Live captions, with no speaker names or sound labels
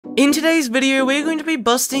In today's video, we're going to be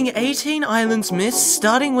busting 18 islands myths,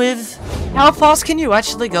 starting with how fast can you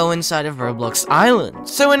actually go inside of Roblox Island?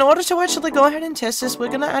 So in order to actually go ahead and test this, we're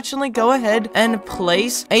gonna actually go ahead and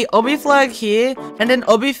place a obby flag here and an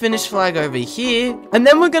obby finish flag over here, and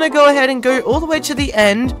then we're gonna go ahead and go all the way to the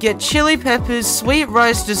end, get chili peppers, sweet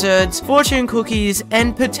rice desserts, fortune cookies,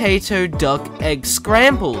 and potato duck egg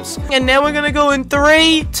scrambles. And now we're gonna go in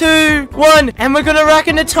 3, 2, 1, and we're gonna rack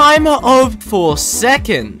in a timer of 4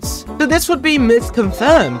 seconds. So this would be myth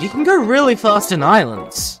confirmed. You can go really fast in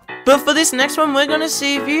islands. But for this next one, we're gonna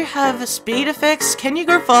see if you have speed effects, can you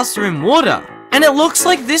go faster in water? And it looks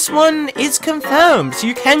like this one is confirmed. So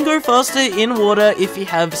you can go faster in water if you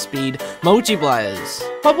have speed multipliers.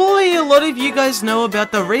 Probably a lot of you guys know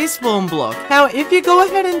about the respawn block. How if you go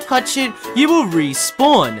ahead and touch it, you will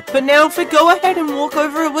respawn. But now if we go ahead and walk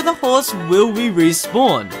over it with a horse, will we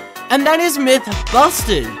respawn? And that is myth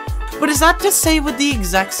busted. But is that to say with the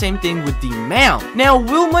exact same thing with the mount? Now,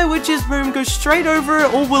 will my witch's broom go straight over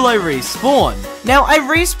it, or will I respawn? Now, I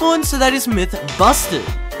respawned, so that is myth busted.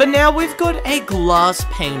 But now we've got a glass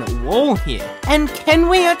pane wall here. And can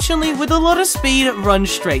we actually, with a lot of speed, run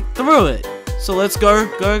straight through it? So let's go,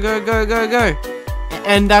 go, go, go, go, go.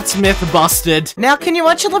 And that's myth busted. Now, can you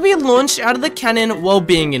actually be launched out of the cannon while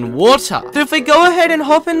being in water? So if we go ahead and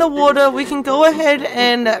hop in the water, we can go ahead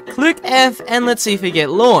and click F, and let's see if we get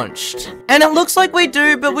launched. And it looks like we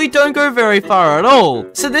do, but we don't go very far at all.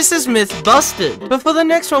 So this is myth busted. But for the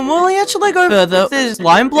next one, will we actually go further? There's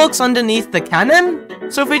line blocks underneath the cannon.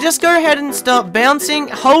 So if we just go ahead and start bouncing,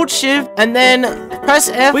 hold shift, and then press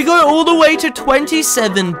F, we go all the way to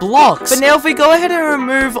 27 blocks. But now if we go ahead and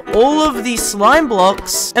remove all of the slime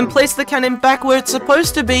blocks and place the cannon back where it's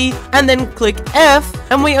supposed to be, and then click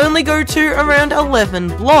F, and we only go to around 11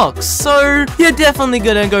 blocks. So you're definitely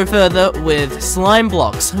gonna go further with slime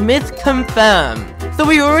blocks. Myth confirmed. So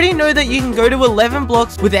we already know that you can go to 11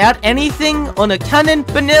 blocks without anything on a cannon,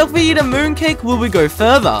 but now if we eat a mooncake, will we go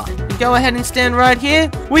further? Go ahead and stand right here.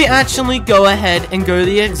 We actually go ahead and go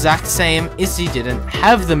the exact same as you didn't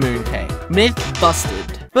have the mooncake. Myth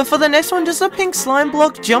busted. But for the next one, does the pink slime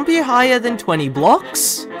block jump you higher than 20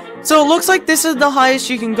 blocks? So it looks like this is the highest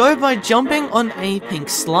you can go by jumping on a pink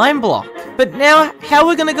slime block. But now, how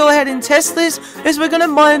we're gonna go ahead and test this is we're gonna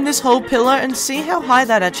mine this whole pillar and see how high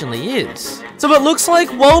that actually is. So it looks like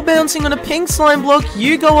while bouncing on a pink slime block,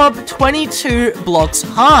 you go up 22 blocks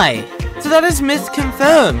high. So that is myth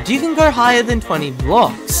confirmed. You can go higher than 20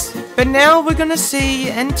 blocks. But now we're gonna see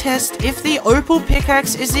and test if the opal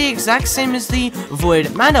pickaxe is the exact same as the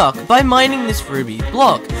void mattock by mining this ruby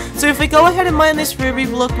block. So if we go ahead and mine this ruby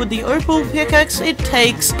block with the opal pickaxe, it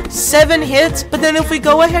takes 7 hits. But then if we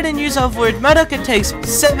go ahead and use our void mattock, it takes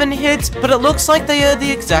 7 hits. But it looks like they are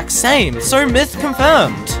the exact same. So myth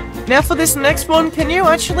confirmed. Now for this next one, can you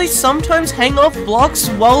actually sometimes hang off blocks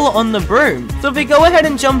while on the broom? So if we go ahead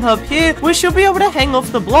and jump up here, we should be able to hang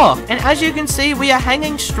off the block. And as you can see, we are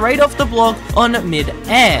hanging straight off the block on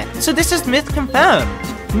mid-air. So this is myth confirmed.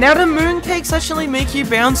 Now the mooncakes actually make you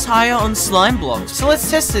bounce higher on slime blocks. So let's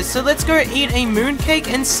test this. So let's go eat a mooncake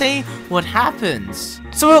and see what happens.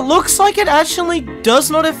 So it looks like it actually does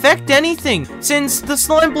not affect anything, since the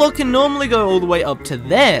slime block can normally go all the way up to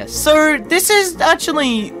there. So this is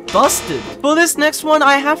actually busted. For this next one,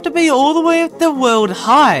 I have to be all the way at the world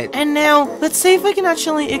height. And now, let's see if we can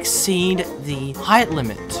actually exceed the height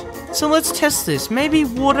limit. So let's test this. Maybe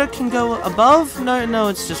water can go above? No,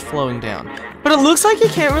 it's just flowing down. But it looks like you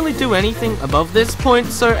can't really do anything above this point,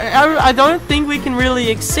 so I don't think we can really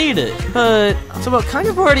exceed it. But, so we're kind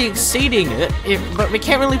of already exceeding it, but we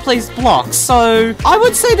can't really place blocks, so I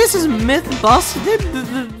would say this is myth busted.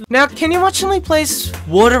 Now, can you actually place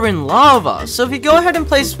water in lava? So if you go ahead and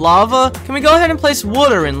place lava, can we go ahead and place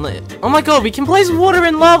water in lit? Oh my god, we can place water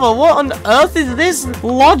in lava. What on earth is this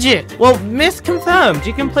logic? Well, myth confirmed.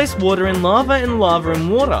 You can place water in lava and lava in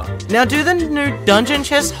water. Now, do the new dungeon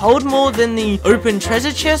chests hold more than the open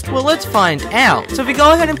treasure chest? Well, let's find out. So if we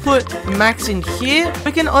go ahead and put max in here,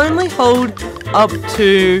 we can only hold up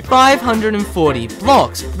to 540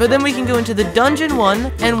 blocks. But then we can go into the dungeon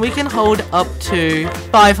one, and we can hold up to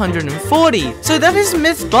 540. So that is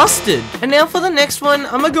myth busted. And now for the next one,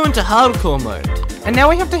 I'm gonna go into hardcore mode. And now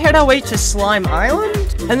we have to head our way to Slime Island.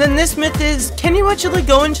 And then this myth is, can you actually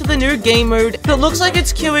go into the new game mode? It looks like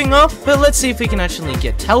it's queuing up, but let's see if we can actually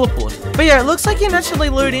get teleported. But yeah, it looks like you can actually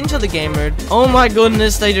load into the game mode. Oh my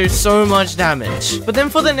goodness, they do so much damage. But then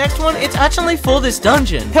for the next one, it's actually for this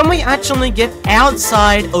dungeon. Can we actually get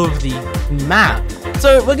outside of the map?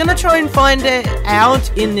 So we're gonna try and find it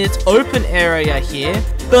out in this open area here,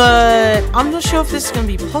 but I'm not sure if this is gonna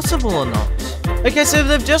be possible or not. Okay, so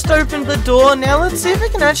they've just opened the door. Now let's see if we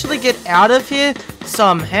can actually get out of here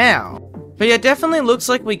somehow. But yeah, definitely looks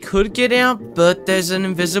like we could get out, but there's an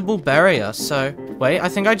invisible barrier, so... Wait, I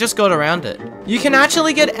think I just got around it. You can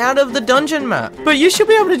actually get out of the dungeon map, but you should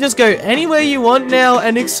be able to just go anywhere you want now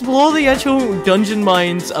and explore the actual dungeon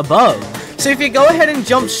mines above. So if you go ahead and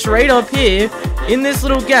jump straight up here, in this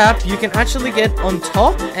little gap, you can actually get on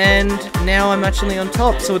top, and now I'm actually on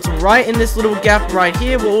top. So it's right in this little gap right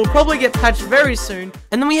here, where we'll probably get patched very soon.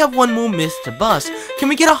 And then we have one more myth to bust. Can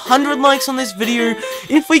we get 100 likes on this video?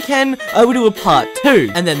 If we can, I will do a part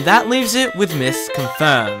 2. And then that leaves it with myths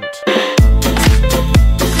confirmed.